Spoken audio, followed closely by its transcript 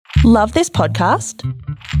Love this podcast?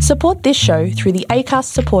 Support this show through the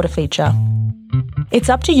Acast supporter feature. It's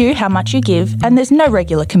up to you how much you give, and there's no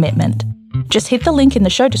regular commitment. Just hit the link in the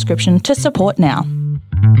show description to support now.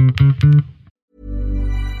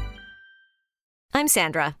 I'm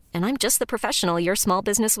Sandra, and I'm just the professional your small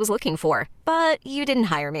business was looking for. But you didn't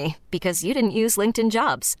hire me because you didn't use LinkedIn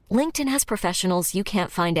Jobs. LinkedIn has professionals you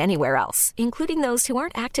can't find anywhere else, including those who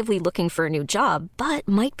aren't actively looking for a new job, but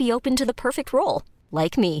might be open to the perfect role,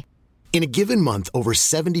 like me. In a given month, over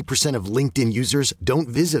 70% of LinkedIn users don't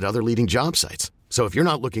visit other leading job sites. So if you're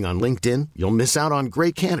not looking on LinkedIn, you'll miss out on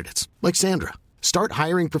great candidates like Sandra. Start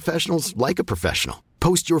hiring professionals like a professional.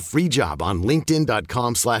 Post your free job on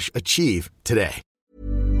linkedin.com/achieve today.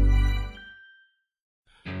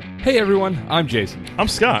 Hey everyone, I'm Jason. I'm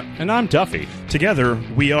Scott. And I'm Duffy. Together,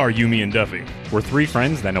 we are Yumi and Duffy. We're three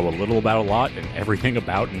friends that know a little about a lot and everything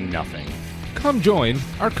about nothing. Come join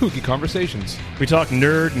our kooky conversations. We talk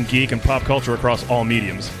nerd and geek and pop culture across all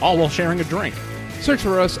mediums. All while sharing a drink. Search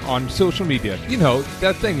for us on social media. You know,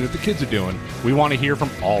 that thing that the kids are doing. We want to hear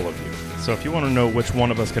from all of you. So if you want to know which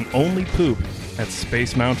one of us can only poop at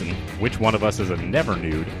Space Mountain, which one of us is a never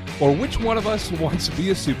nude, or which one of us wants to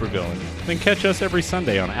be a supervillain, then catch us every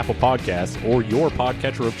Sunday on Apple Podcasts or your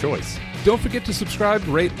podcatcher of choice. Don't forget to subscribe,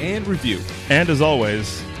 rate, and review. And as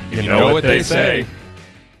always, you know what they say.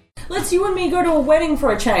 Let's you and me go to a wedding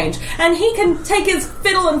for a change, and he can take his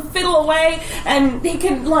fiddle and fiddle away, and he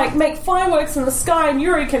can make fireworks in the sky, and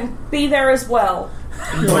Yuri can be there as well.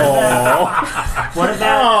 What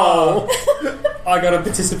about I got a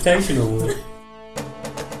participation award.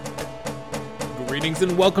 Greetings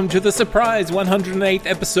and welcome to the surprise 108th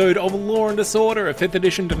episode of Law and Disorder, a 5th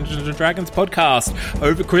edition Dungeons & Dragons podcast.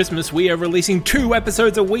 Over Christmas, we are releasing 2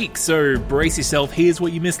 episodes a week, so brace yourself. Here's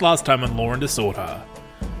what you missed last time on Law and Disorder.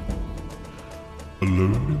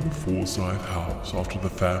 Alone in the Forsyth house after the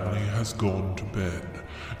family has gone to bed,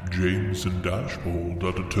 James and Dashbold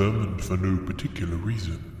are determined for no particular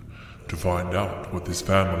reason to find out what this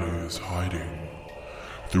family is hiding.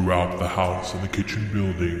 Throughout the house and the kitchen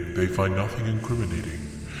building, they find nothing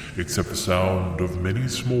incriminating except the sound of many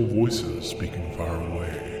small voices speaking far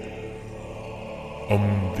away.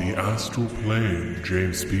 On the astral plane,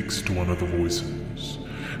 James speaks to one of the voices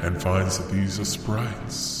and finds that these are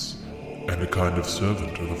sprites and a kind of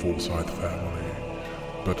servant of the Forsyth family,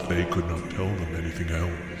 but they could not tell them anything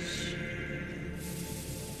else.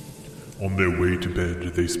 On their way to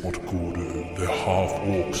bed, they spot Gordo, the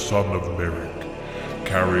half-orc son of Merrick,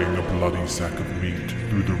 carrying a bloody sack of meat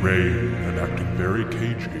through the rain and acting very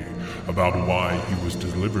cagey about why he was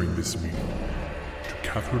delivering this meat to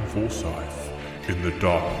Catherine Forsyth in the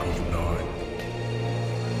dark of night.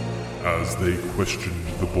 As they questioned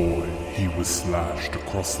the boy, he was slashed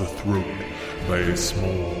across the throat by a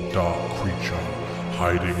small, dark creature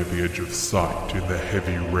hiding at the edge of sight in the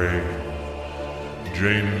heavy rain.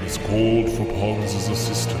 James called for Pons'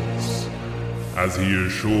 assistance, as he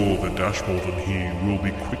is sure that Dashbold and he will be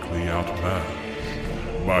quickly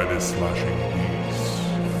outmatched by this slashing beast.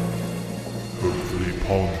 Hopefully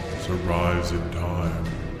Pons arrives in time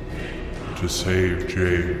to save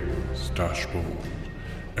James, Dashbold,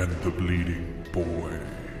 and the bleeding boy.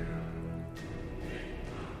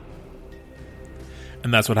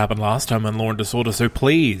 And that's what happened last time on Law and Disorder, so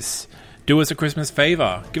please do us a Christmas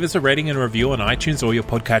favour. Give us a rating and review on iTunes or your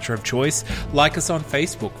podcatcher of choice. Like us on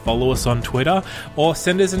Facebook, follow us on Twitter, or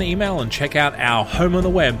send us an email and check out our home on the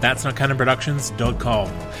web, that'snotcanonproductions.com.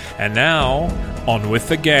 And now, on with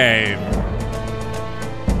the game.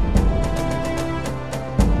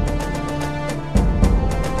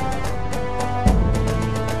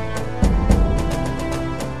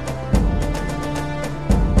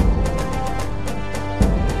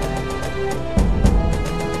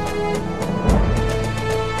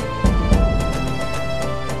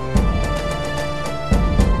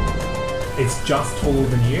 Just taller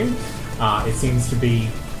than you. It seems to be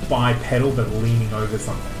bipedal but leaning over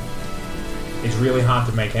something. It's really hard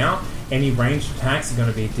to make out. Any ranged attacks are going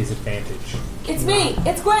to be a disadvantage. It's me!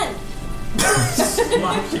 It's Gwen!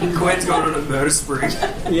 Gwen's gone on a murder spree.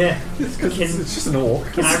 Yeah. It's just an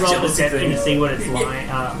orc. Can I roll perception to see what it's lying,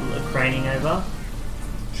 craning over?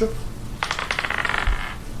 Sure.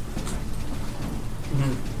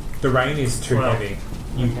 The rain is too heavy.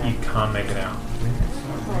 You can't make it out.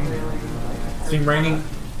 It's been raining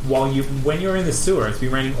when you're in the sewer. It's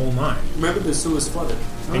been raining all night. Remember the sewer's flooded.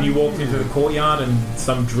 And you walked into the courtyard and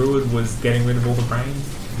some druid was getting rid of all the rain.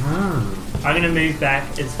 I'm going to move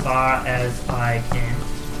back as far as I can.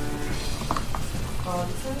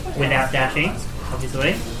 Without dashing,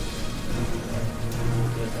 obviously.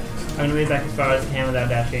 I'm going to move back as far as I can without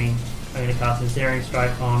dashing. I'm going to cast a Searing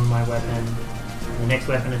Strike on my weapon. The next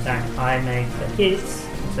weapon attack I make that hits.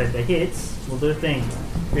 So if it hits, we'll do a thing.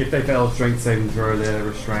 If they fail a strength saving throw, they're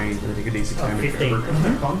restrained and they take a d6 damage. 15.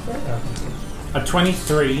 A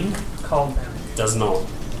 23 cold damage. Does not.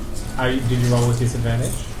 Did you roll with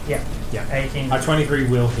disadvantage? Yeah. 18. A 23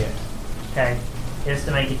 will hit. Okay. He has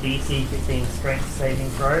to make a DC 15 strength saving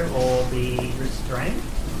throw or be restrained.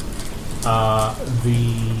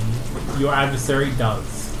 Your adversary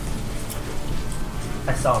does.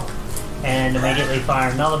 Assault. And immediately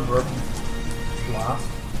fire another blast.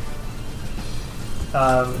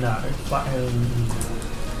 No.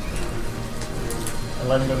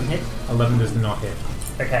 11 doesn't hit? 11 does not hit.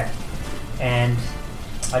 Okay. And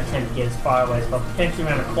I attempt to get as far away as possible. Potentially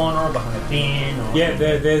around a corner or behind a bin or... Yeah,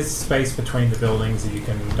 there's space between the buildings that you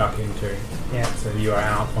can duck into. Yeah. So you are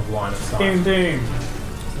out of line of sight. Boom, boom.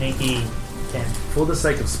 Sneaky 10. For the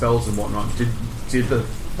sake of spells and whatnot, did the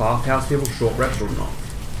bathhouse people short rest or not?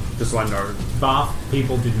 Just so I know. Bath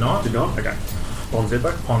people did not. Did not? Okay. Pons did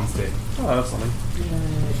though? Pons did. Oh, that's something.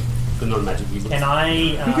 But not magic users. Can I...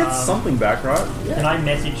 he gets something back, right? Yeah. Can I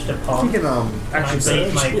message to Pons? You can actually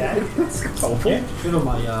beat my dad? That's helpful. Yeah.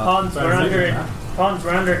 Pons,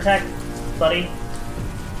 we're under attack, buddy.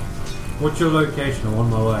 What's your location? I'm on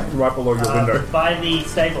my way. Right below your window. By the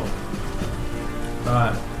stable.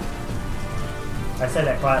 Right. I said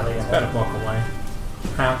that quietly. It's about a block away.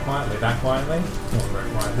 How quietly? That quietly? Not very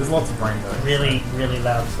quiet. There's lots of rainbows. Really, really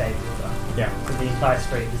loud stable. Yeah. So the entire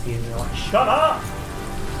street just hears me like, shut up!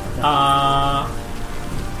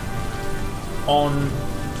 On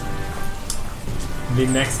the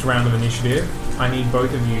next round of initiative, I need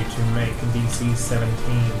both of you to make DC 17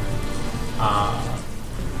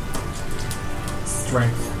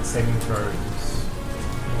 strength saving throws.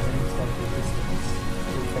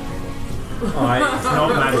 It's not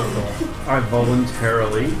magical. I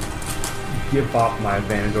voluntarily give up my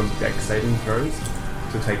advantage on dex saving throws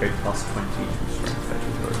to take a plus 20 to strength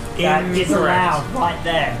saving throws. That is allowed right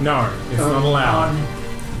there. No, it's not allowed.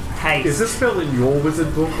 Hey. Is this spell in your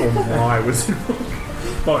wizard book or my wizard book?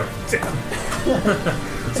 Both. Damn.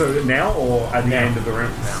 So now or at the end of the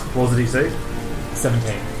round? What was the DC?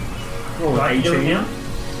 17. Oh, Right, you do it 18. now?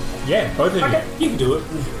 Yeah, both of Okay. You can do it.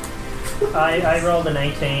 I rolled an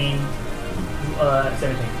 18,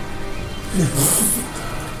 17.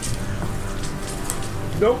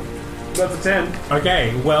 Nope. That's a 10.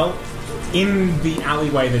 Okay, well, in the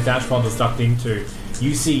alleyway that Dashbond is ducked into,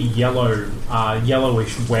 you see yellowish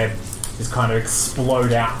web just kind of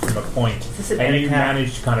explode out from a point, and you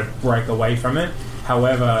manage to kind of break away from it.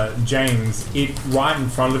 However, James, it right in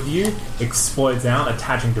front of you explodes out,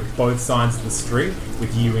 attaching to both sides of the street,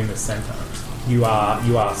 with you in the center. You are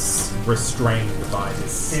restrained by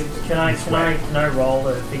this. Can I roll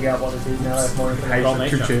to figure out what this is now? I have more information. Roll Two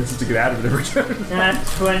nature. chances to get out of it every turn.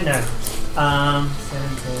 20. No.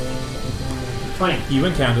 17, 20. You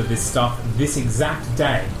encountered this stuff this exact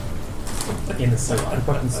day in the sewer.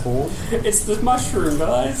 Fucking spore. It's the mushroom,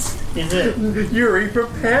 guys. Is it? Yuri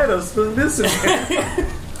prepared us for this.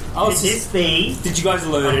 Did you guys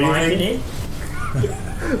learn anything?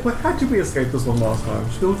 Well, how did we escape this one last time?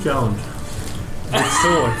 Skill challenge. With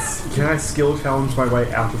swords. Can I skill challenge my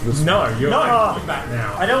way out of this? No, you're No. out of that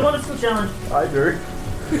now. I don't want to skill challenge. I do.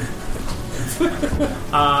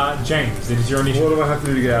 James, it is your initiative. What do I have to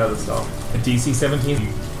do to get out of this stuff? A DC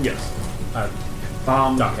 17. Yes.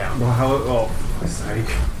 Duck out. Well, how? Oh, for sake.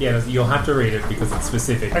 Yeah, you'll have to read it because it's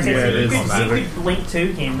specific. Okay, Yeah, so it is. you could blink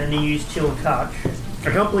to him and then use chill touch.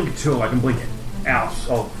 I can't blink to him. I can blink out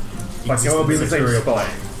of. Like, it will be the same material spot.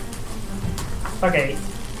 Okay.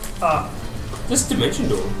 Just dimension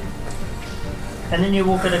door. And then you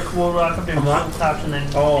walk at a wall right up to chill touch and then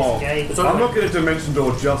disengage. I'm not going to dimension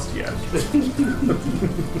door just yet.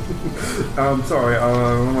 Sorry, what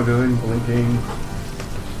am I doing? Blinking.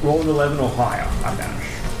 Roll an 11 or higher, I dash.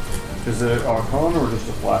 Is it Arcana or just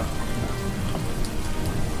a flat?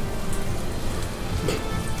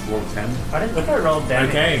 Roll 10. I didn't think I rolled damage.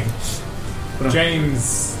 Okay.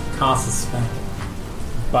 James casts a spell,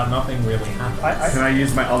 but nothing really happens. Can I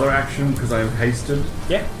use my other action because I am hasted?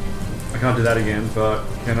 Yeah. I can't do that again, but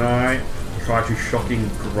can I try to shocking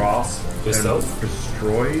grasp yourself? And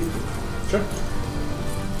destroy? Sure.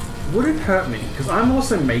 Would it hurt me? Because I'm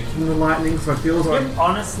also making the lightning, so I feel as though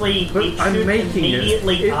honestly, but it I'm should making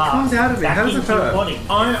immediately it comes out of me. back How does it into your hurt? body.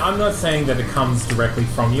 I'm not saying that it comes directly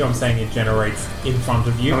from you. I'm saying it generates in front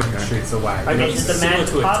of you and shoots away. Okay, so the Similar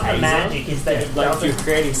to a part of the taser. magic is that it Like if doesn't. you're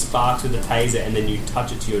creating sparks with a taser and then you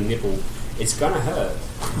touch it to your nipple, it's gonna hurt.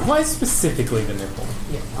 Why specifically the nipple?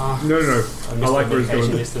 No. I like where he's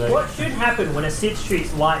going. What should happen when a Sith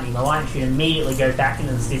shoots lightning? The lightning should immediately go back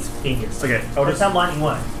into the Sith's fingers. Okay, That's how lightning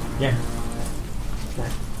works. Yeah. No.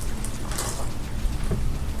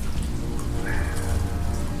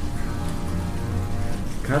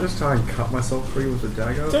 Can I just try and cut myself free with a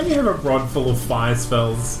dagger? Don't you have a rod full of fire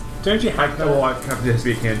spells? Don't you have Well, I have to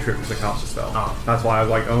be a cantrip to cast a spell. That's why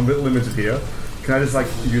I'm a bit limited here. Can I just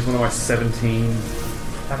use one of my 17,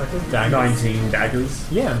 daggers? 19 daggers?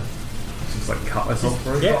 Yeah. Just cut myself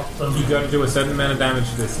free? Yeah. You got to do a certain amount of damage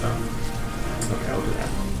to this stuff. Okay, I'll do that.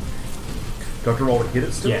 Do I have to roll to hit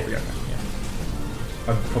it still? Yeah. Okay.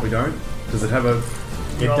 I probably don't. Does it have a...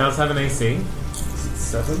 It does have an AC.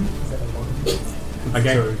 7?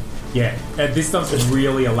 Okay. Yeah. This stuff's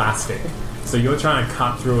really elastic. So you're trying to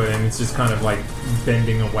cut through it and it's just kind of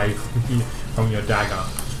bending away from your dagger.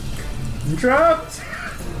 I'm trapped!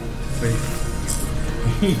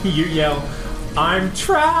 You yell, I'm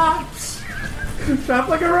trapped! Trapped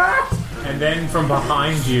like a rat! And then from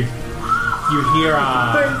behind you, you hear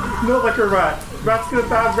not like a rat. Rats get a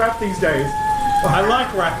bad rap these days. I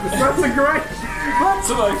like rats. Rats are great!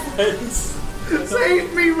 Rats are my friends.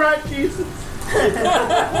 Save me, rat Jesus!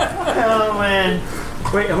 Oh man.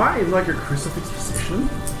 Wait, am I in a crucifix position?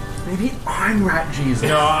 Maybe I'm rat Jesus.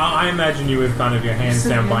 No, I imagine you with kind of your hands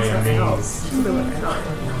down by your knees. No,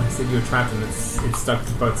 I said you were trapped and it's stuck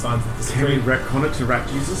to both sides of the Can we street. retcon it to rat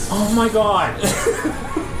Jesus? Oh my god!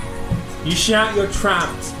 You shout you're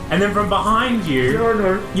trapped, and then from behind you,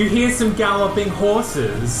 you hear some galloping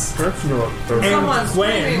horses. That's not. And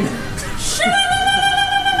Gwen.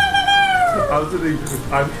 I was thinking,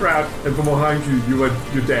 I'm trapped, and from behind you,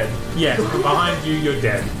 you're dead. Yeah, from behind you, you're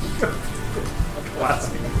dead.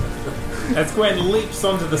 Classic. As Gwen leaps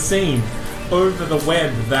onto the scene, over the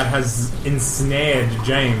web that has ensnared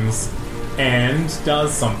James, and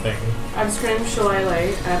does something. I've screamed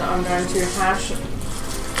Shillelagh, and I'm going to hack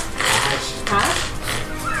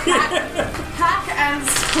and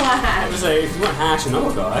slash. I was say, if you want hash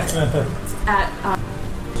another guy. At,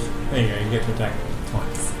 There you go, you get to attack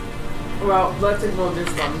twice. well, let's ignore this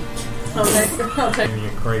one. I'll take You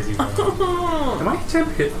crazy one. Am my temp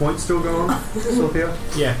hit points still going? Still here?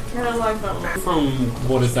 Yeah. I don't like that one.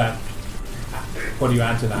 What is that? What do you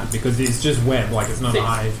add to that? Because it's just web, it's not 6. a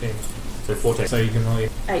high thing. So 14. So you can only...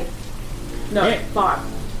 8. No, Yeah. 5.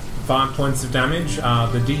 5 points of damage.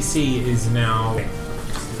 The DC is now...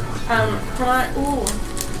 Can I... Ooh.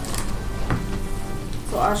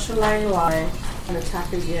 So I Shillelagh and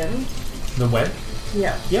attack again. The web?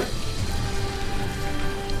 Yeah. Yep.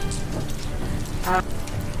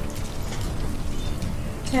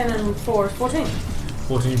 10 and 4 is 14.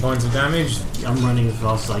 14 points of damage. I'm running as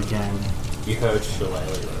fast as I can. You heard Shillelagh.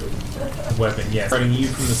 Weapon, yes. Spreading you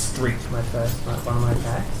from the street. One of my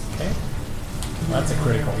attacks. Okay. That's a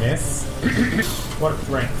critical miss. What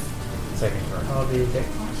strength? Saving throw. I'll do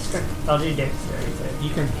dexterity. You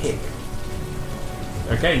can pick.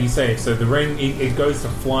 Okay, you save. So the ring, it goes to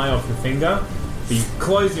fly off your finger, but you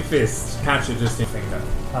close your fist, catch it just in your finger.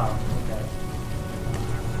 Oh, okay.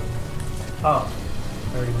 Oh,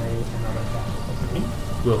 already made another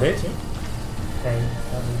attack. Will hit. Okay,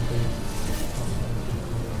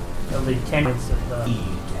 that'll be 10 minutes of the...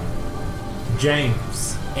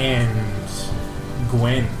 James and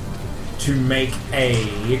Gwen to make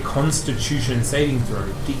a Constitution saving throw,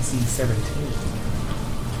 DC 17.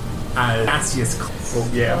 As Cassius... Oh,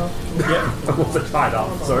 yeah. Yep. I wasn't tied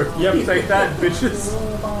up, so... Yep. Take that, bitches.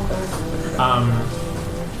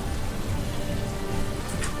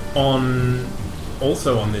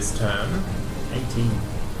 Also on this turn... 18.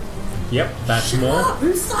 Yep, that's more.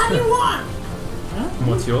 Whose side you want?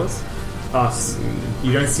 What's yours? Us.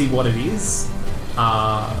 You don't see what it is,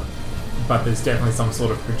 but there's definitely some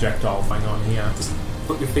sort of projectile going on here. Just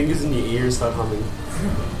put your fingers in your ear and start humming.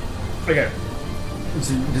 Okay.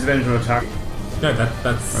 So, disadvantage on attack. No,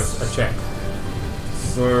 that's a check.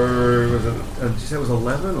 So, was it, did you say it was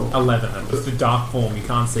 11? Or? 11. It's the dark form, you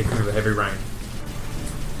can't see through the heavy rain.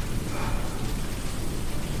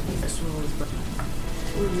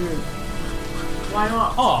 Why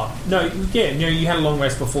not? Oh, no, yeah, no, you had a long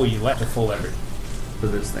rest before you left to full every. For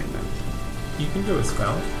this thing, then. You can do a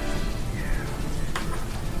spell.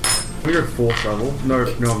 I'm gonna go 4th level. No,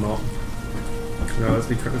 I'm not. No, let's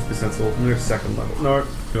be sensible. I'm gonna go 2nd level. No.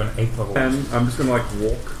 Do an 8th level. And I'm just gonna walk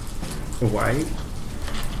away.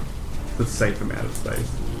 The safe amount of space.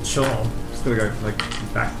 Sure. Just gonna go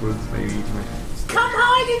backwards, maybe. Come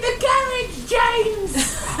hide in the garage, James!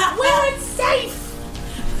 Where it's safe!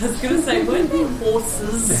 I was gonna say, where are the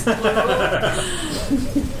horses?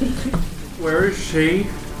 Where is she?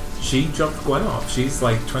 She dropped Gwen off. She's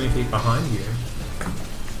like 20 feet behind you.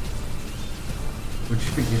 Would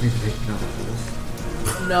you forgive me for taking another horse?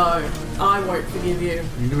 No, I won't forgive you.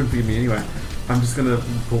 You wouldn't forgive me anyway. I'm just gonna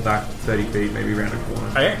pull back 30 feet, maybe around a corner.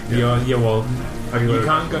 Okay. Yeah. Well, Okay, you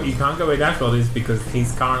can't go. You can't go where Dashboard is because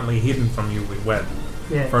he's currently hidden from you with web.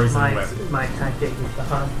 Yeah, Frozen my, web. my tactic is to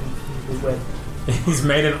hunt the web. He's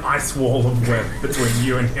made an ice wall of web between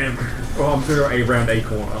you and him. Well, I'm doing around a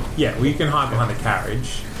corner. Yeah, well, you can hide behind the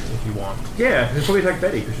carriage if you want. Yeah, he'll probably attack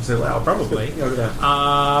Betty because she's so loud. Probably. Yeah,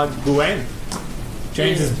 I'll do that. Gwen.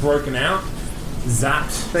 James has broken out,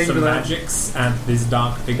 zapped some magics at this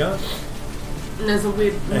dark figure. And there's a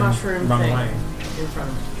weird and mushroom run thing away. in front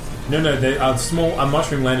of me. No, a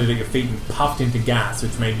mushroom landed at your feet and puffed into gas,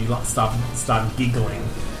 which made you like start giggling.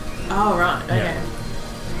 Oh, right, okay. Yeah.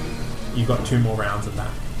 You got 2 more rounds of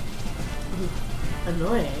that.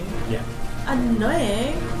 Annoying. Yeah.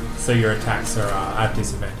 Annoying. So your attacks are at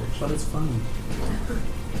disadvantage. But it's funny.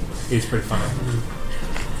 It's pretty funny.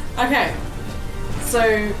 Okay.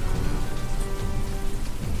 So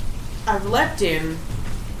I've leapt in.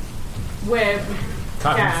 Web.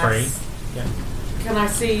 Cut him gas. free. Yeah. Can I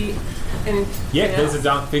see any? Yeah, there's a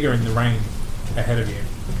dark figure in the rain ahead of you.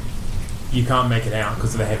 You can't make it out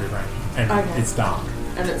because of the heavy rain, and Okay. it's dark.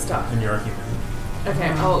 And it's dark. And you're a human.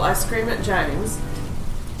 Okay, I scream at James.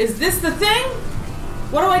 Is this the thing?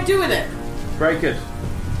 What do I do with it? Break it.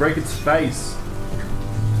 Break its face.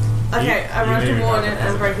 Okay, I run need to toward go it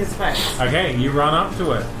and break his face. Okay, you run up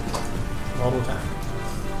to it. Roll attack.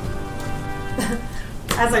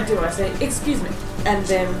 As I do, I say, "Excuse me," and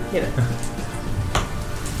then hit it.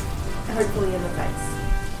 Hopefully in the face.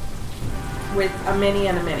 With a many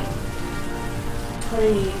and a many.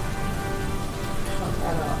 20. Can't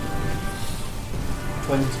add up.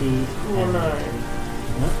 20. Oh no.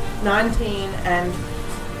 19 and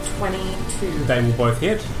 22. They will both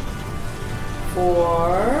hit.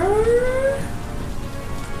 For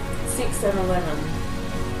 6 and 11.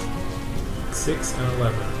 6 and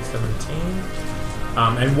 11. 17.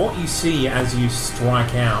 And what you see as you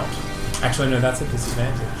strike out... Actually, no, that's a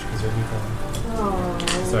disadvantage because you're weak. Oh.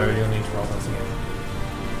 So you'll need to roll those again.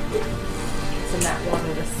 So that one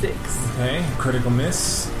and a 6. Okay, critical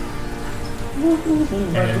miss.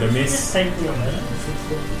 And a miss.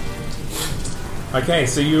 Okay,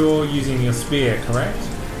 so you're using your spear, correct?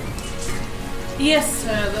 Yes,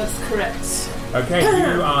 sir, that's correct. Okay,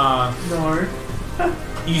 you are... No.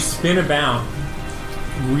 You spin about,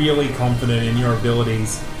 really confident in your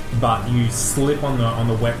abilities, but you slip on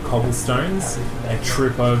the wet cobblestones and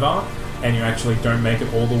trip over, and you actually don't make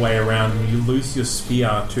it all the way around, and you loose your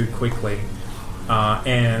spear too quickly.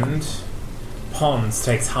 And Pons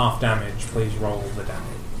takes half damage. Please roll the damage.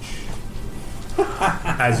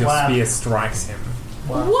 As your spear strikes him.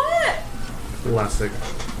 Wow. What? Classic.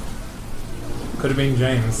 Could have been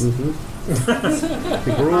James.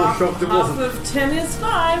 We're all shocked it Half wasn't. of 10 is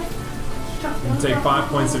 5. You take 5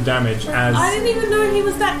 points of damage as... I didn't even know he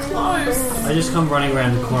was that close. I just come running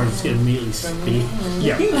around the corner and just get immediately speed.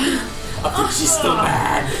 Yeah. I think she's still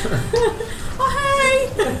mad. Oh, hey!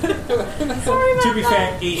 Sorry about To be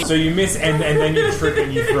fair, so you miss and then you trip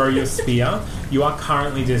and you throw your spear. You are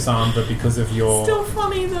currently disarmed, but because of your Still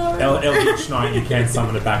funny though. Eldritch Knight, you can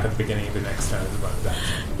summon it back at the beginning of the next turn as a bonus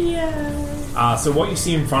action. Yeah. So what you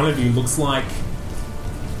see in front of you looks like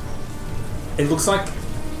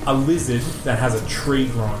a lizard that has a tree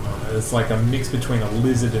growing on it. It's like a mix between a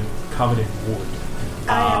lizard and covered in wood.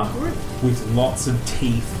 With lots of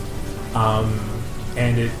teeth,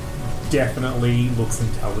 and it definitely looks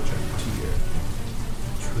intelligent to you.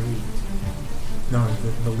 Tree. No,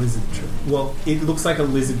 the lizard tree. Well, it looks like a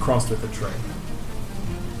lizard crossed with a tree.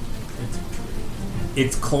 It's a tree.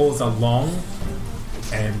 Its claws are long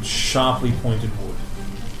and sharply pointed wood.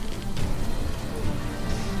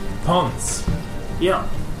 Pons. Yeah.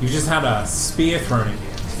 You just had a spear thrown at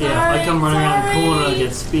you. Yeah, I come running around the corner, I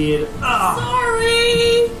get speared.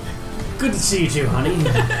 Sorry! Good to see you too, honey.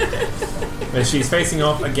 But she's facing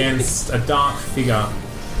off against a dark figure.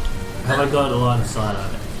 Have I got a line of sight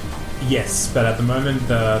on it? Yes, but at the moment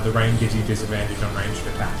the rain gives you disadvantage on ranged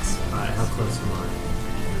attacks. Alright, how close am I?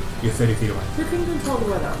 You're 30 feet away. Who can control the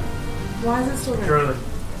weather? Why is it still raining? Surely.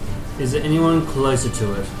 Is there anyone closer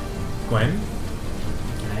to it? Gwen?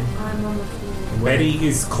 Okay. I'm on the floor. Betty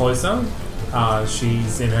is closer.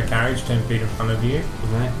 She's in her carriage, 10 feet in front of you.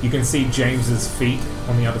 Okay. You can see James's feet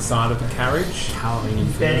on the other side of the carriage. Cowering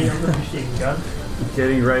in Betty fear. on the machine gun.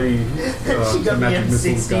 Getting ready. She got the magic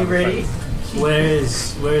missiles M60 down the ready.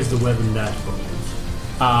 face. Where is the web and dashboard?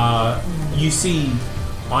 You see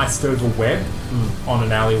iced over web on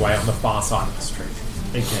an alleyway on the far side of the street.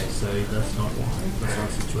 Okay, so that's not the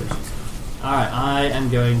situation. Alright, I am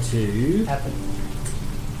going to... Happen.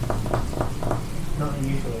 Not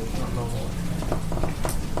usually, it's not normal.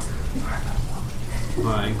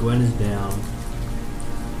 Alright, Gwen is down.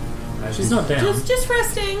 She's not down. Just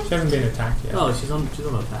resting. She hasn't been attacked yet. Oh, she's on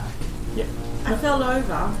attack. Yeah. I fell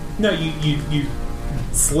over. No, you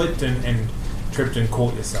slipped and tripped and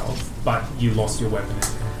caught yourself, but you lost your weapon.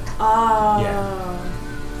 Yeah.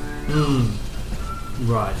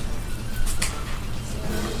 Right.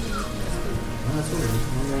 Well, that's all right.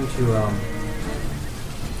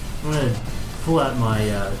 I'm going to pull out my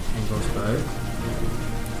hand crossbow.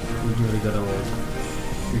 We've really got all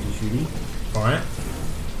shooty. Alright.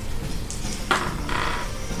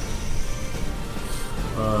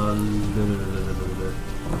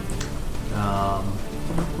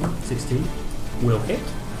 16 will hit.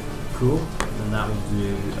 Cool. And that will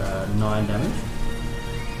do 9 damage.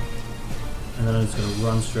 And then I'm just going to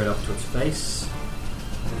run straight up to its face.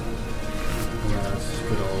 Just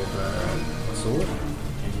good old sword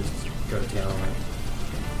and just go down on it.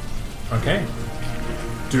 Okay.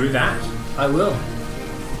 Do that. I will.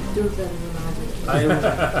 Do it better than I will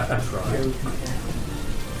try.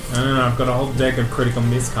 I don't know, I've got a whole deck of critical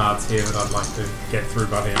miss cards here that I'd like to get through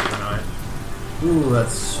by the end of the night. Ooh,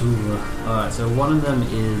 that's... Alright, so one of them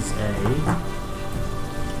is a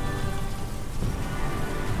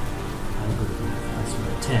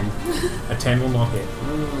 10. A 10 will not hit.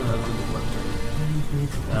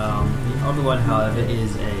 The other one, however,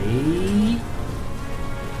 is a...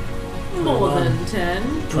 More than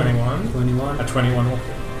 10. 21. 21. A 21 will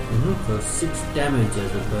hit. For 6 damage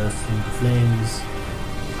as it bursts into flames.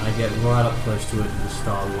 I get right up close to it and just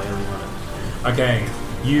start wailing on it. Okay,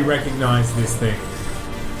 you recognize this thing.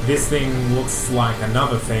 This thing looks like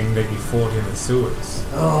another thing that you fought in the sewers.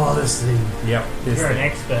 Oh, this thing. Yep, this You're thing. an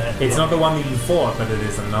expert. It's not the one that you fought, but it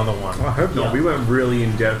is another one. I hope not. We went really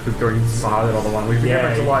in depth with going inside that other one. We get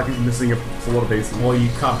back to life, he's missing a lot of pieces. Well, you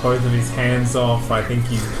cut both of his hands off. I think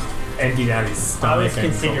you emptied out his stomach. I was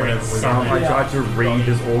considering some. I tried to read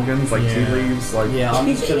his organs like tea leaves. Like yeah, I'm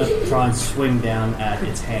just gonna try and swing down at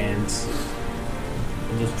its hands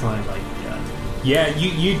and just try and Yeah,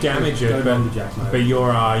 you damage it, but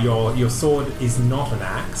your sword is not an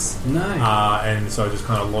axe. No. And so it just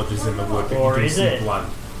kind of lodges in the wood. But Or you can is see it?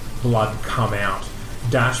 blood come out.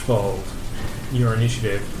 Dashbold, your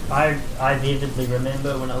initiative. I vividly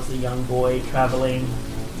remember when I was a young boy travelling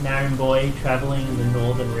in the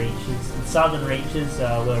northern reaches. The southern reaches were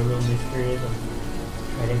a real mystery of a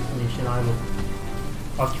great expedition. I would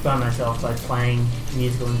occupy myself by playing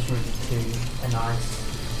musical instruments to a nice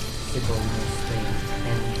sickle string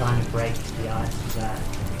and trying to break the ice with that.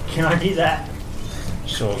 Can I do that?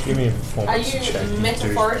 Sure, give me a performance check. Are you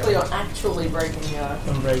metaphorically or actually breaking the ice?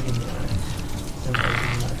 I'm breaking the ice. I'm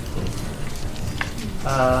breaking the ice, please.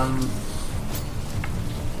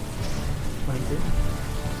 22.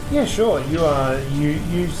 Yeah, sure.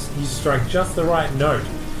 You strike just the right note,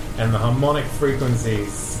 and the harmonic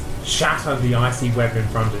frequencies shatter the icy web in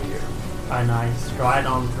front of you. And I stride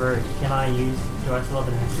on through. Do I still have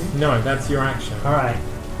an action? No, that's your action. Alright.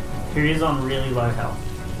 Who is on really low health?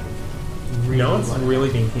 No one's really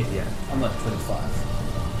been hit yet. I'm like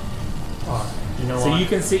 25. Alright. You know So what?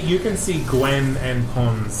 you can see Gwen and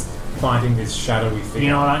Pons fighting this shadowy figure. You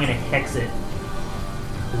know what? I'm going to hex it.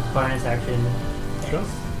 With bonus action. Sure.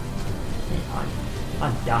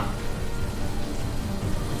 I'm done.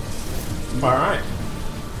 Alright.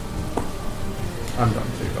 I'm done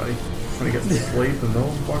too, buddy. Trying to get some sleep and no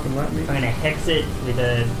one fucking let me. I'm going to hex it with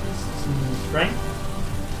some strength.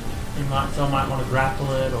 Someone might want to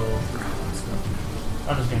grapple it, or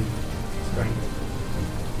I'm just going to strength it.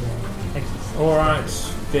 Yeah, hex it. Alright,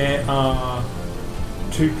 there are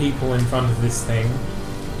 2 people in front of this thing.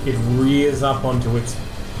 It rears up onto its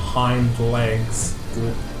hind legs.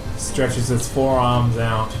 Good. Stretches its forearms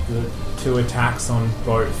out. Good. 2 attacks on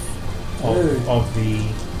both of the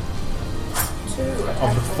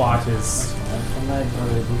fighters.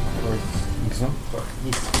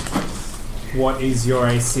 What is your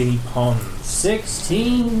AC, Pons?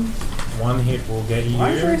 16. 1 hit will get you.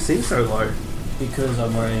 Why is your AC so low? Because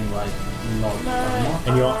I'm wearing not armor.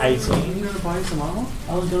 And you're 18. You gonna buy some armor?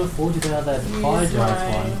 I was gonna afford to get out of that fire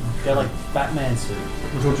giant one. Get like Batman suit.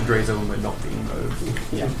 We'll talk to Dreza when we're not being moved.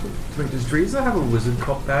 Yeah. Wait, does Dreza have a wizard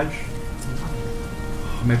cop badge?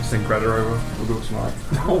 Maybe send Greta over. We'll do it tonight.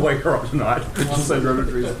 I'll wake her up tonight. Just send her over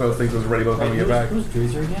to Dreza first thing so it's ready by the time we get back. Who's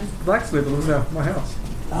Dreza again? Blacksmith that lives at my house.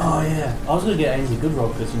 Oh yeah. I was gonna get Ainsley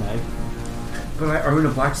Goodrock because But I own a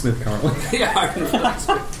blacksmith currently. Yeah, I own a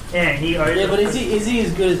blacksmith. Yeah, he owed Yeah, but is he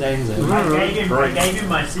as good as Ainsley? I gave him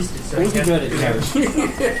my sister. So Who's he good at?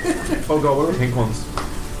 Oh god, what are the pink ones?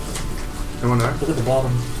 Anyone know? Look at the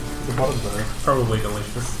bottom. The bottom's better. Probably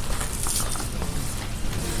delicious.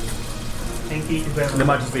 Thank you. They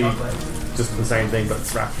might just be just the same thing, but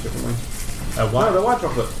it's wrapped differently. What? No, the white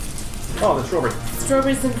chocolate. Oh, the strawberry.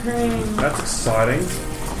 Strawberries and cream. That's exciting.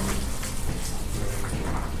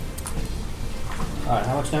 Alright,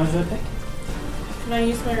 how much damage did I take? Can I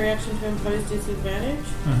use my reaction to impose disadvantage?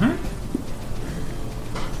 Mm-hmm.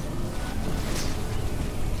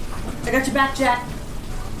 I got your back, Jack.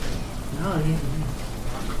 No, yeah.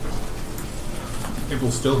 It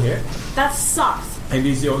will still hit. That sucks. And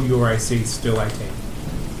is your AC still 18?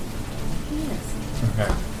 Yes.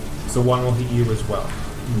 Okay. So one will hit you as well.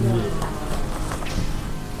 No.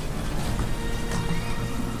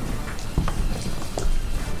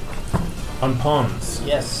 On Pons.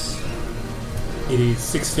 Yes. It is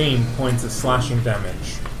 16 points of slashing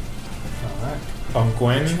damage. Alright. On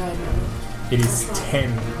Gwen, it is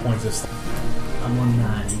 10 points of slashing. I'm on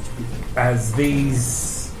 9 HP. As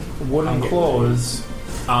these wooden claws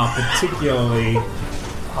are particularly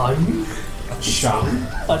Are you? sharp.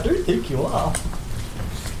 I don't think you are.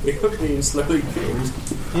 You're being slowly killed.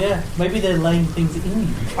 Yeah, maybe they're laying things in you.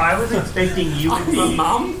 I was expecting you would be.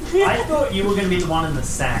 Mum? I thought you were going to be the one in the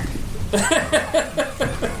sack. It's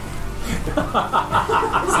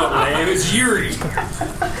not Lamb, it's Yuri.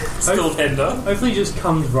 Still tender. Hopefully he just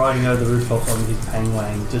comes riding over the rooftop on his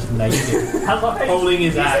Pangwang, just naked. Holding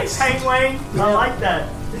his axe. Pang Wang. I like that.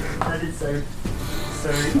 That is so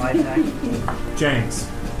Isaac. James.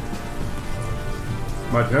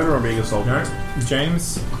 My turn or I'm being assaulted? No.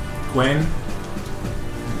 James, Gwen,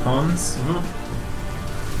 Pons.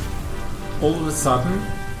 All of a sudden,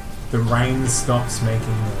 the rain stops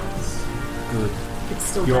making noise. Good. It's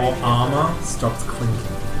still Your raining. armor stops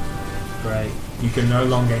clinking. Great. You can no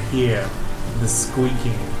longer hear the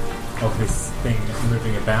squeaking of this thing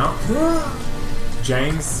moving about.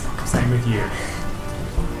 James, same with you.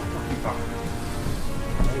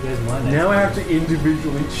 There goes my next Now I one. have to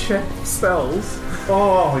individually check spells.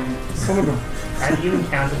 Oh, you son of a... Have you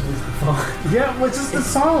encountered this before? Yeah, well, it's just the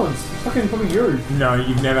silence. Fucking probably you. No,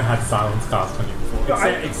 you've never had silence cast on you before.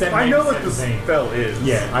 Except I maybe know what the 17. spell is.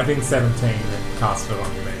 Yeah, I think 17 that cast it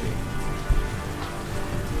on you maybe.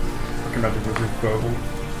 Fucking magic was verbal.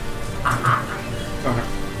 Okay.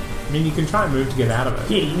 I mean, you can try and move to get out of it.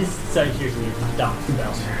 Yeah, this is so seriously it's a dumb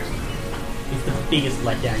spell. It's the biggest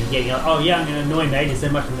letdown. You get, you're like, oh yeah, I'm going to annoy Maiden so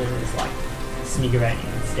much, and then it's like sneak around you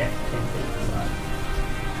and step 10 feet aside.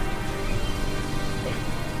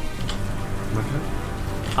 My turn?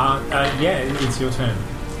 Yeah, it's your turn.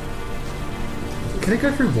 Can it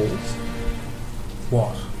go through walls?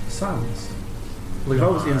 What? Silence. Like if I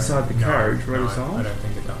was inside the carriage, would I be I silent? don't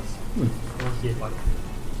think it does. Unless you have like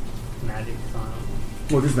magic silence.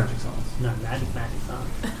 Well, just magic silence. No, magic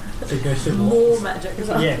silence. So it goes to More magic.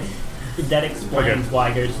 Yeah. That explains Okay. why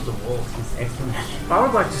it goes to the walls. It's extra magic. I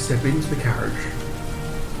would like to step into the carriage.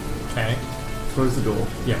 Okay. Close the door.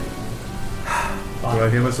 Yeah. Do I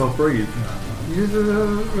hear myself breathe?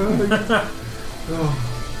 Oh.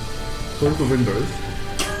 Close the windows.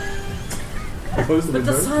 Close the But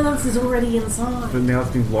the windows. silence is already inside. But now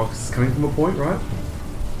it's been blocked. It's coming from a point, right?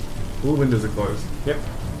 All the windows are closed. Yep.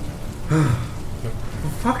 For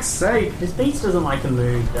fuck's sake. This beast doesn't like to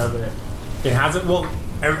move, does it? It hasn't. Well,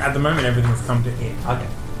 at the moment, everything's come to it. Okay.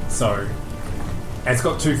 So, it's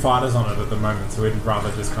got 2 fighters on it at the moment, so we'd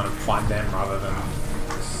rather just kind of fight them rather than.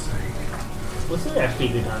 What's it actually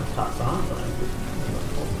a good time to cast silence on it?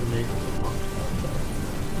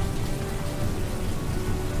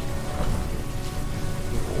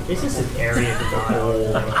 It's just an area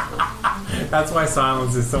denial. That's why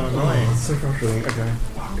silence is so annoying. Oh, it's so frustrating. Okay.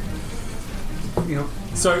 Fuck. Yep.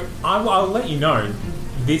 So, I'll let you know,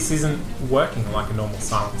 this isn't working like a normal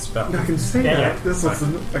silence spell. I can see Yeah, that. yeah. This looks...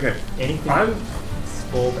 Okay. Anything I'm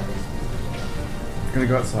spore based. gonna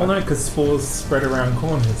go outside. Well, no, because spores spread around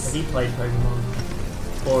corners. Have you played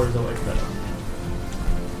Pokemon? Spore is always better.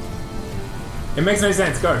 It makes no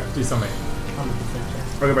sense. Go, do something. 100%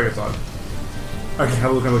 chance. I'll go back outside. Okay.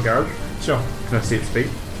 Have a look at the garage. Sure. Can I see its feet?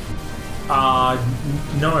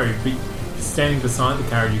 No, but standing beside the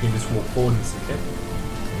carriage, you can just walk forward and see it.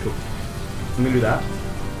 Cool. I'm gonna do that.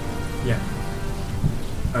 Yeah.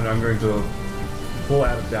 And I'm going to pull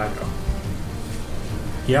out a dagger.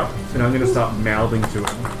 Yep. And I'm going to start mouthing to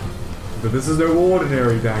him. But this is no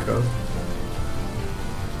ordinary dagger.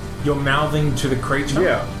 You're mouthing to the creature?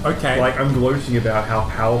 Yeah. Okay. Like, I'm gloating about how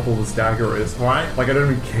powerful this dagger is. Right. Like, I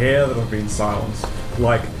don't even care that I've been silenced.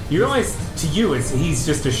 Like, you realise to you he's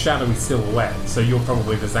just a shadowy silhouette, so you're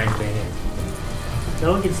probably the same to him.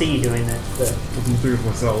 No one can see you doing that. So. I can do it for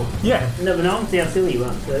myself. Yeah. No, but no one can see how silly you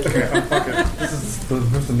are. So. Okay, fuck it. This is the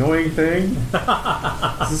most annoying thing.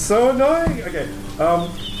 This is so annoying. Okay,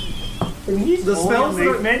 the spells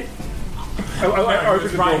movement.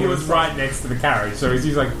 He was right next to the carriage, so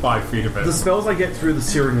he's like 5 feet of it. The spells I get through the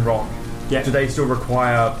Searing Rock, do they still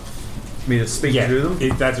require me to speak to them?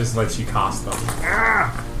 That just lets you cast them.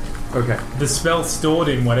 Ah! Okay. The spell stored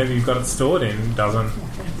in whatever you've got it stored in doesn't.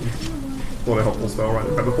 What a helpful spell, right?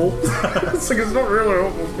 Featherfall? It's like, it's not really a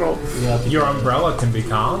helpful spell. Your umbrella can be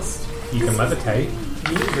cast. You can levitate.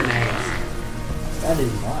 Grenades. That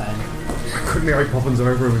is mine. Could Mary Poppins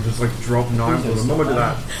over him and just like drop knives on him? I'm gonna do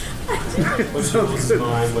that. What's yours is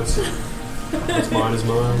mine? What's mine is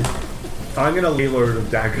mine? I'm gonna lay a load of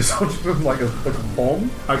daggers onto him like a bomb.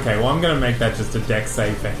 Okay, well I'm gonna make that just a dex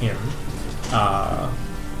save for him.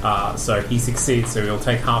 So he succeeds, so he'll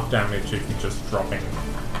take half damage if you're just dropping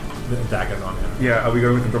the daggers on him. Yeah, are we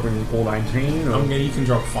going with dropping all 19? Or? You can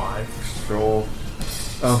drop 5. Sure.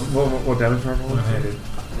 What damage are I rolling?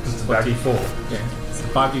 Just a 5d4. Yeah. So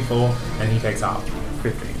 5d4, and he takes half.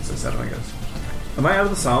 15, so 7, I guess. Am I out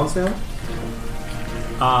of the silence now?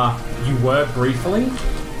 You were briefly,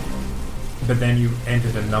 but then you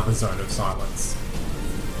entered another zone of silence.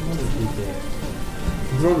 What is he there?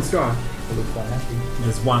 He's on the sky. He looks quite happy.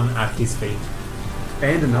 There's one at his feet.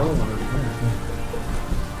 And another one over there.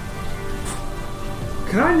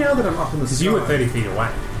 Can I, now that I'm up in the sky... Because you were 30 feet away.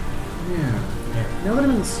 Yeah. Now that I'm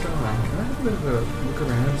in the sky, can I have a bit of a look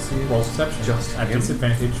around and see... Roll perception. Just at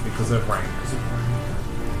disadvantage because of rain.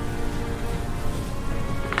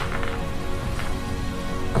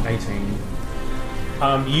 18.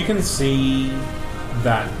 You can see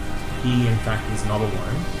that he, in fact, is not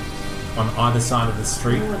alone. On either side of the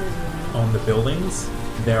street, on the buildings,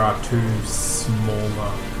 there are 2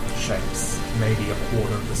 smaller shapes, maybe a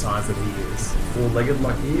quarter of the size that he is. 4-legged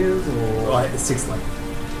like he is, or 6-legged.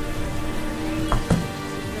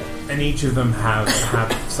 And each of them have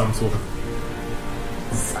some sort of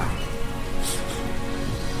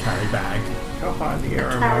carry bag. How high in the air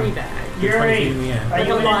am I? Carry bag. Yuri, in the air. are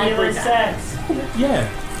you in any sex? Yeah,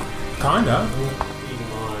 kinda.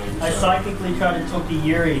 I psychically try to talk to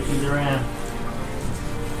Yuri if he's around.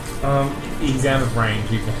 He's out of range.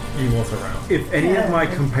 He walks around. If any of my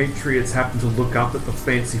compatriots happen to look up at the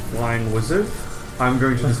fancy flying wizard, I'm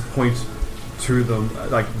going to just point to them,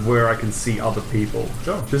 like where I can see other people.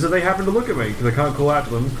 Sure. Just if they happen to look at me, because I can't call out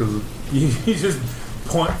to them, because... You just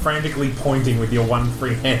frantically pointing with your one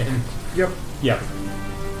free hand. Yep.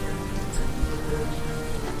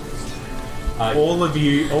 All of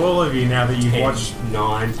you, now that you've watched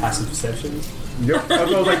 9 passive perception. Yep. I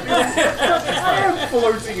was like, I am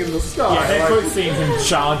floating in the sky. Yeah, they've both seen him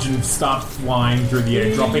charge and start flying through the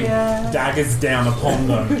air, dropping daggers down upon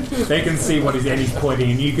them. They can see what he's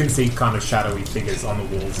pointing, and you can see kind of shadowy figures on the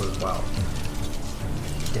walls as well.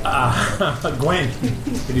 Gwen,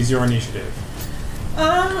 it is your initiative.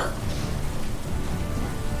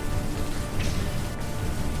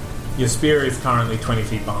 Your spear is currently 20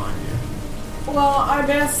 feet behind you. Well, I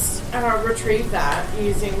best retrieve that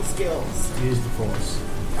using skills. Use the force.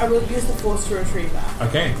 I will use the force to retrieve that.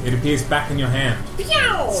 Okay, it appears back in your hand.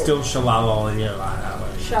 Pew! Still shalalalalized.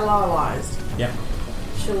 Shalalalized. Yep.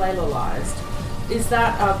 Shalalalized. Is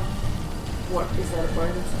that a... What, is that a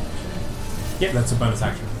bonus action? Yep, that's a bonus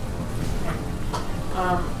action.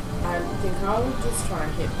 I think I'll just try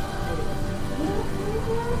and hit.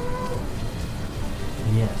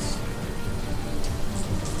 Yes.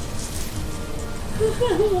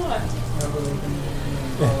 What?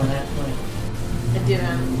 I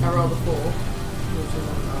didn't. I rolled a 4. Which is a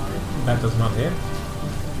 9. That does not hit.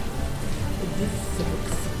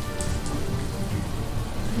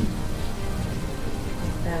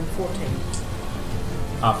 And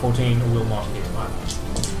 14. 14 will not hit either.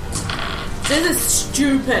 This is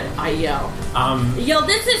stupid, I yell. Yo,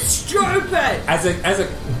 this is stupid! As it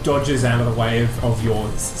dodges out of the way of your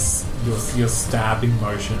stabbing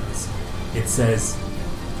motions, it says,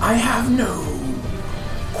 I have no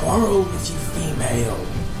quarrel with you, female.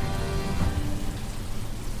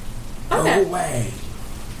 Okay. Go away.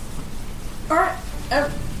 Alright.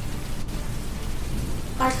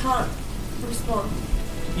 I can't respond.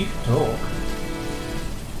 You can talk.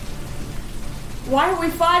 Why are we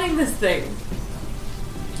fighting this thing?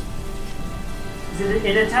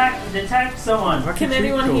 It attacked someone. Can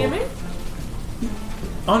anyone hear me?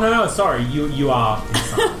 Oh no, sorry, you are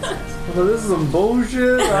inside. Well, this is some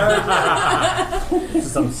bullshit. This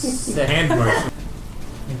is some hand motion.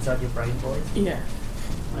 Inside your brain voice? Yeah.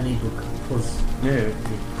 I need book. Pause. Yeah.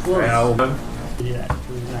 Pause. Ow. Do that.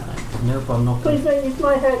 Nope, I'm not. Please don't use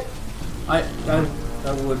my head.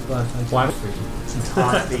 That would, but I Why? It's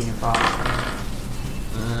hard being a father.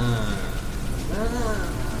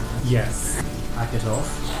 Yes. Hack it off.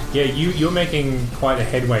 Yeah, you're making quite a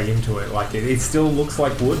headway into it. Like it still looks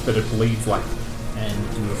like wood, but it bleeds like. And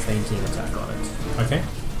do a fainting attack on it. Okay.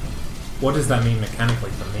 What does that mean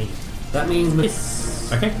mechanically for me? That means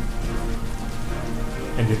miss. Okay.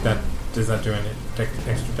 And does that do any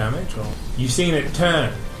extra damage, or you've seen it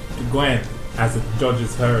turn to Gwen as it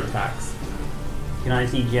dodges her attacks? Can I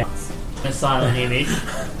see Jax? A silent image.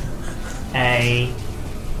 A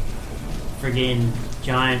friggin'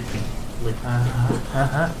 giant lip.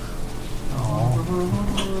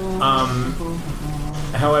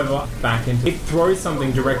 However, back into it throws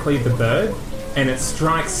something directly at the bird, and it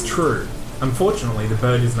strikes true. Unfortunately, the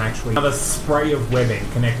bird isn't actually another spray of webbing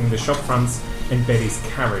connecting the shop fronts and Betty's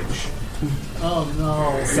carriage. Oh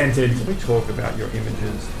no! Scented. Can we talk about your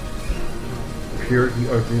images? Purity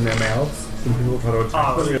opening their mouths. Some people try to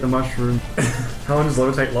attack the mushroom. How long does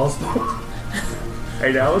levitate last for?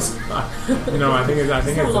 8 hours? No, I think it's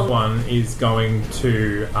one is going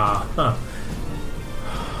to. What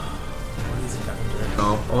is it going to do?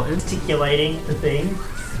 Articulating the thing.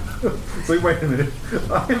 So wait a minute.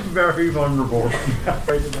 I am very vulnerable.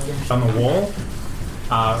 On the wall,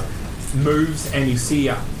 moves, and you see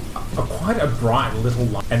quite a bright little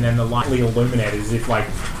light, and then the lightly illuminated as if like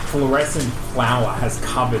fluorescent flour has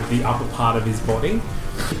covered the upper part of his body.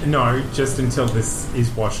 No, just until this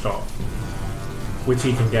is washed off, which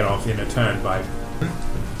he can get off in a turn by.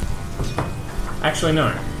 Actually,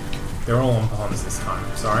 no, they're all on pawns this time.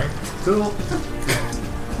 Sorry. Cool.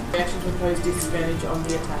 Reaction to impose disadvantage on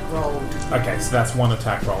the attack roll. Okay, so that's one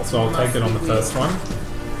attack roll. So I'll take it on the first one.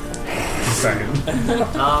 Second.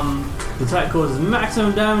 The attack causes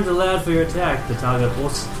maximum damage allowed for your attack. The target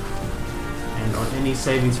also, and on any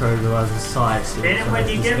saving throw realizes size. Then when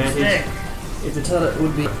you get sick, if the target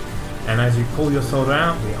would be. And as you pull your sword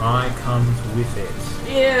out, the eye comes with it.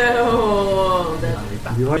 Ew.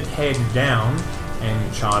 You let head down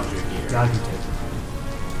and charge you here. I can take it.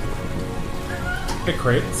 A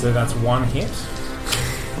crit, so that's one hit.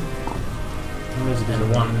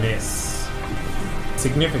 And one miss.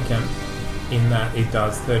 Significant in that it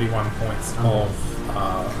does 31 points of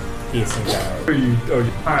piercing damage.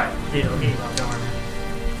 alright, it'll be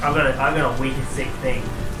I've got a wicked sick thing.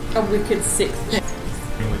 A wicked sick thing.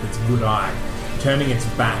 With its good eye, turning its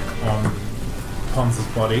back on Pons'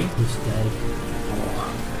 body.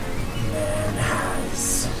 Man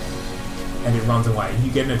has. And it runs away.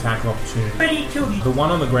 You get an attack of opportunity. But he killed you. The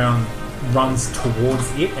one on the ground runs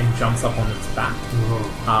towards it and jumps up on its back,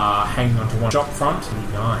 hanging onto one shop front and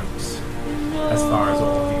ignite. As far as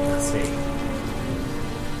all of you can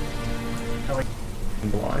see.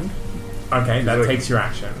 Blind. Okay, that takes your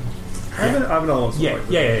action. I have another one.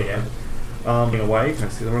 Yeah. Running away. Can I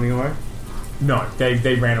see them running away? No,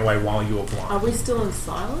 they ran away while you were blind. Are we still in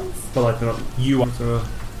silence? But like they're not. You are to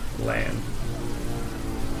land.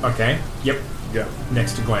 Okay. Yep. Yeah.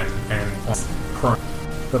 Next to Gwen and prone.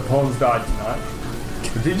 The pawns died tonight.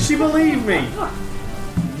 Did she believe me?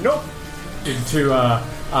 Nope. To a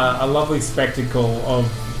lovely spectacle of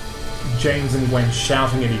James and Gwen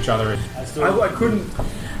shouting at each other. I couldn't.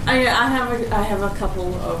 I have a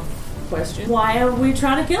couple of questions. Why are we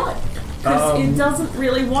trying to kill it? Because it doesn't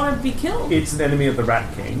really want to be killed. It's an enemy of the Rat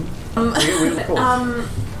King.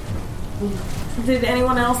 Did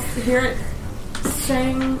anyone else hear it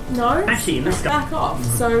saying no? Actually, let's go. Back off.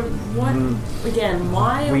 So what? Again,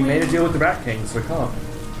 why are we made a deal with the Rat King, so we can't.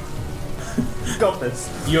 Got this.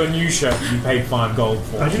 Your new shirt you paid 5 gold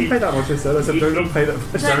for. I didn't pay that much, I said. Don't pay that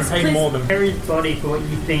much. Don't pay more than everybody for what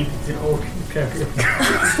you think is an orc imperial.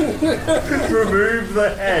 Remove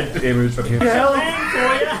the head image from him.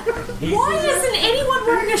 Why isn't anyone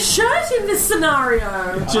wearing a shirt in this scenario?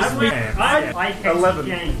 I 11.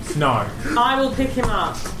 James. No. I will pick him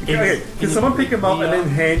up. Okay, can someone pick him up and then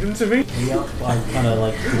hand him to me? Yeah,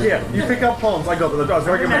 you pick up Pons. I got them. I was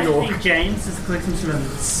very good at your. James is collecting some of the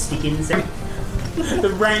stick insect.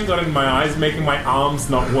 The rain got in my eyes, making my arms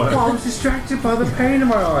not work. I was distracted by the pain in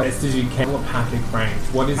my eyes. Best as you can. Telepathic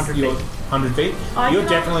range. What is 100 your feet. 100 feet? You're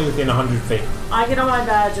definitely within 100 feet. I get on my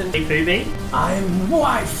badge and I am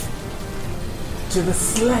wife to the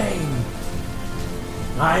slain.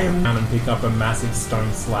 I am down and pick up a massive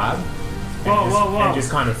stone slab. And just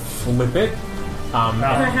kind of flip it.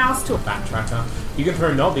 her house to backtracker. You can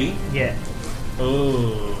throw Nobby. Yeah.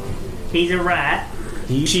 Oh. He's a rat.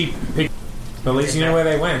 She picked. At least you know where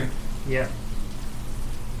they went. Yeah.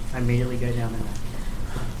 I immediately go down there.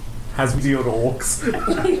 has deal to orcs.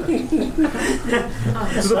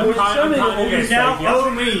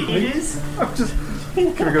 It is. I'm just.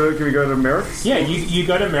 Can we go to Merrick's? Yeah, you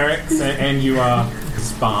go to Merrick's and you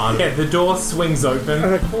spar. Yeah, the door swings open.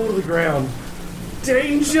 And I fall to the ground.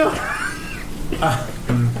 Danger!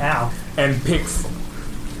 Ow. And picks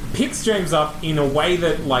James up in a way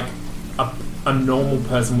that like a normal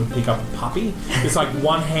person would pick up a puppy. It's like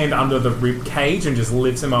one hand under the rib cage and just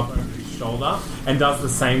lifts him up over his shoulder, and does the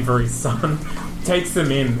same for his son. Takes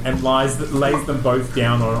them in and lays them both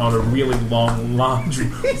down on a really long, large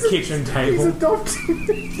kitchen table. He's adopted.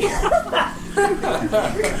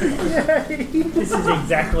 This is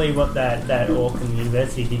exactly what that orc in the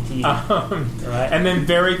university did to you. Right? And then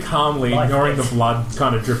very calmly, ignoring the blood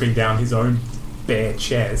kind of dripping down his own bare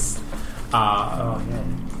chest,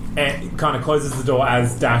 and kind of closes the door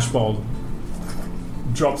as Dashbold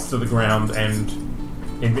drops to the ground and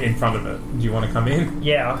in front of it. Do you want to come in?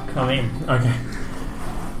 Yeah, I'll come in. Okay.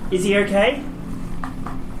 Is he okay?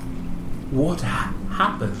 What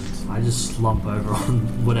happened? I just slump over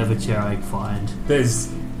on whatever chair I find. There's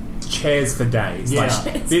chairs for days. Yeah.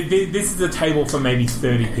 Like, this is a table for maybe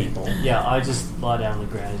 30 people. Yeah, I just lie down on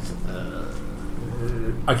the ground.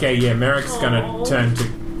 Okay, yeah, Merrick's gonna turn to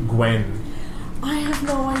Gwen. I have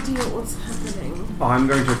no idea what's happening. I'm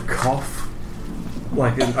going to cough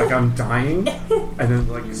like I'm dying, and then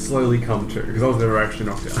like slowly come to, because I was never actually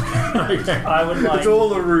knocked out. Okay. I would like. It's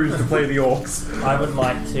all a ruse to play the orcs. I would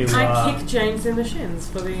like to. I kick James in the shins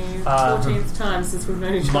for the 14th time since we've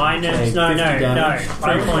known each other. Minus, no.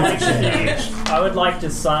 I would like to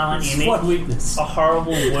silent image a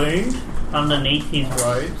horrible wound underneath his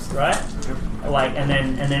robes, right? Like, and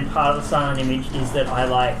then part of the silent image is that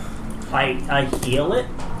I heal it.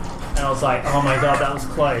 And I was like, oh my god, that was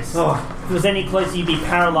close. Oh. If it was any closer, you'd be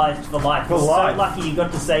paralysed for life. For life. So lucky you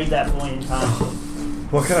got to save that boy in time.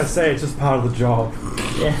 What can I say? It's just part of the job.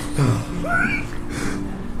 Yeah.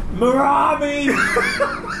 Marami!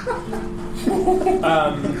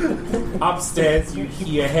 Upstairs, you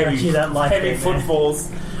hear heavy footfalls.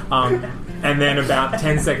 And then about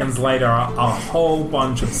 10 seconds later, a whole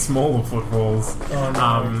bunch of smaller footfalls. Oh,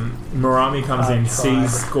 no. Marami comes in,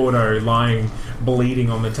 sees Gordo lying bleeding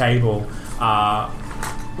on the table,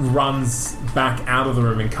 runs back out of the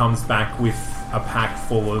room and comes back with a pack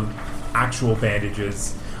full of actual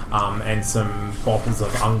bandages and some bottles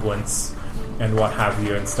of unguents and what have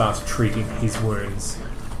you, and starts treating his wounds.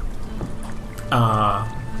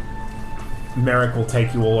 Merrick will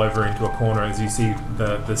take you all over into a corner as you see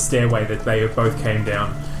the stairway that they both came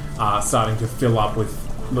down starting to fill up with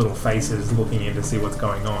little faces looking in to see what's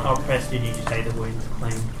going on. I'll press digitate the wounds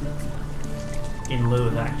clean in lieu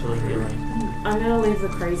of actually healing. I'm going to leave the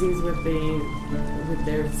crazies with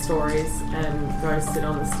their stories and go sit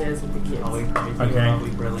on the stairs with the kids. Are we crazy Okay. or are we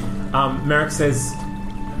brilliant? Merrick says,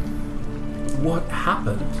 what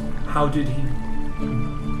happened? How did he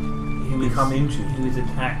become injured? He was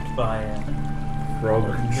attacked by a Frog,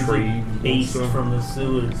 tree, beast monster. from the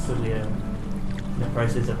sewers that we are in the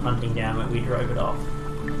process of hunting down when we drove it off.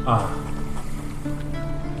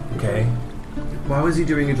 Okay. Why was he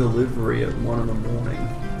doing a delivery at 1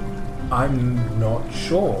 a.m? I'm not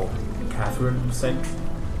sure. Catherine sent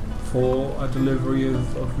for a delivery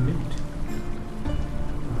of meat.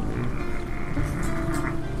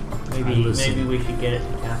 Maybe we should get it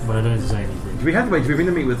to Catherine. But I don't say anything. Do we have to mean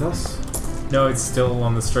to meet with us? No, it's still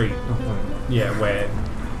on the street. Yeah, where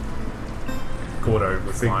Gordo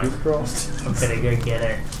was lying. Fingers crossed. I'm gonna go get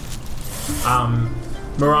it.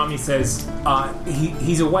 Marami says,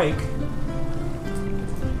 he's awake.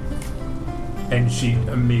 And she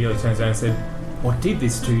immediately turns around and said, what did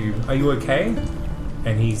this to you? Are you okay?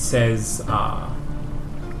 And he says, the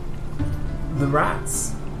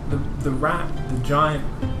rats. The rat, the giant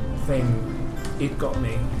thing, it got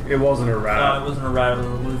me. It wasn't a rat. It wasn't a rat, it was a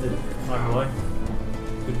lizard, my boy.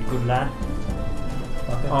 Good lad.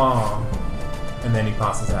 Oh. And then he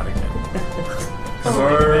passes out again.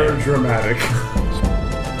 So dramatic.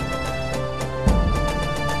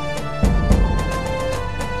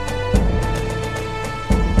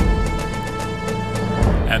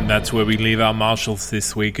 And that's where we leave our marshals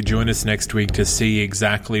this week. Join us next week to see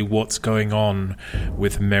exactly what's going on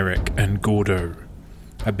with Merrick and Gordo.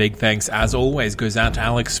 A big thanks, as always, goes out to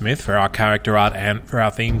Alex Smith for our character art and for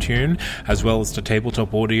our theme tune, as well as to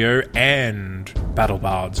Tabletop Audio and Battle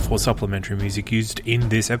Bards for supplementary music used in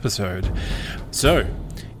this episode. So,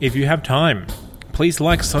 if you have time, please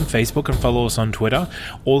like us on Facebook and follow us on Twitter.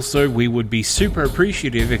 Also, we would be super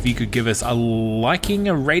appreciative if you could give us a liking,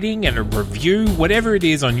 a rating, and a review, whatever it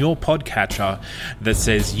is on your podcatcher that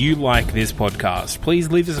says you like this podcast.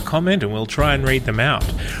 Please leave us a comment and we'll try and read them out.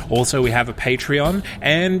 Also, we have a Patreon,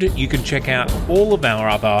 and you can check out all of our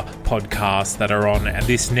other podcasts that are on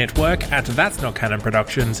this network at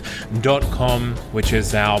that'snotcanonproductions.com, which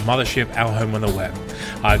is our mothership, our home on the web.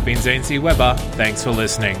 I've been Zane C. Weber. Thanks for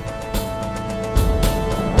listening.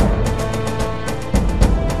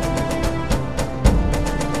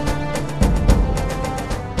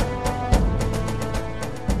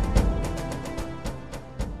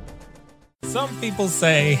 Some people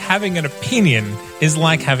say having an opinion is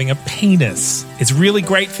like having a penis. It's really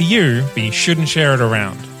great for you, but you shouldn't share it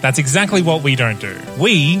around. That's exactly what we don't do.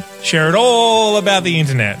 We share it all about the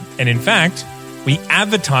internet. And in fact, we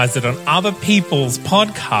advertise it on other people's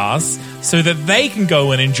podcasts so that they can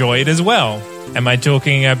go and enjoy it as well. Am I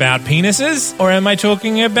talking about penises, or am I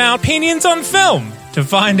talking about opinions on film? To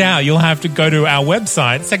find out, you'll have to go to our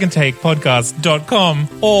website, secondtakepodcast.com,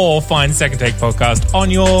 or find Second Take Podcast on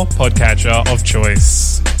your podcatcher of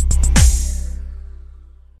choice.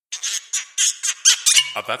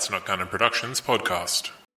 That's Not Canon Productions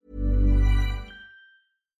podcast.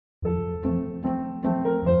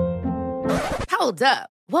 Hold up.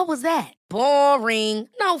 What was that? Boring.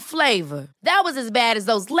 No flavor. That was as bad as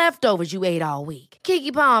those leftovers you ate all week.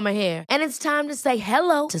 Keke Palmer here, and it's time to say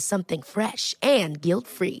hello to something fresh and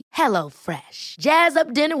guilt-free. Hello Fresh. Jazz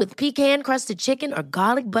up dinner with pecan-crusted chicken or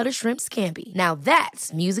garlic butter shrimp scampi. Now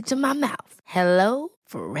that's music to my mouth. Hello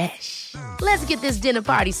Fresh. Let's get this dinner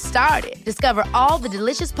party started. Discover all the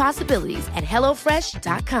delicious possibilities at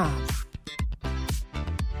HelloFresh.com.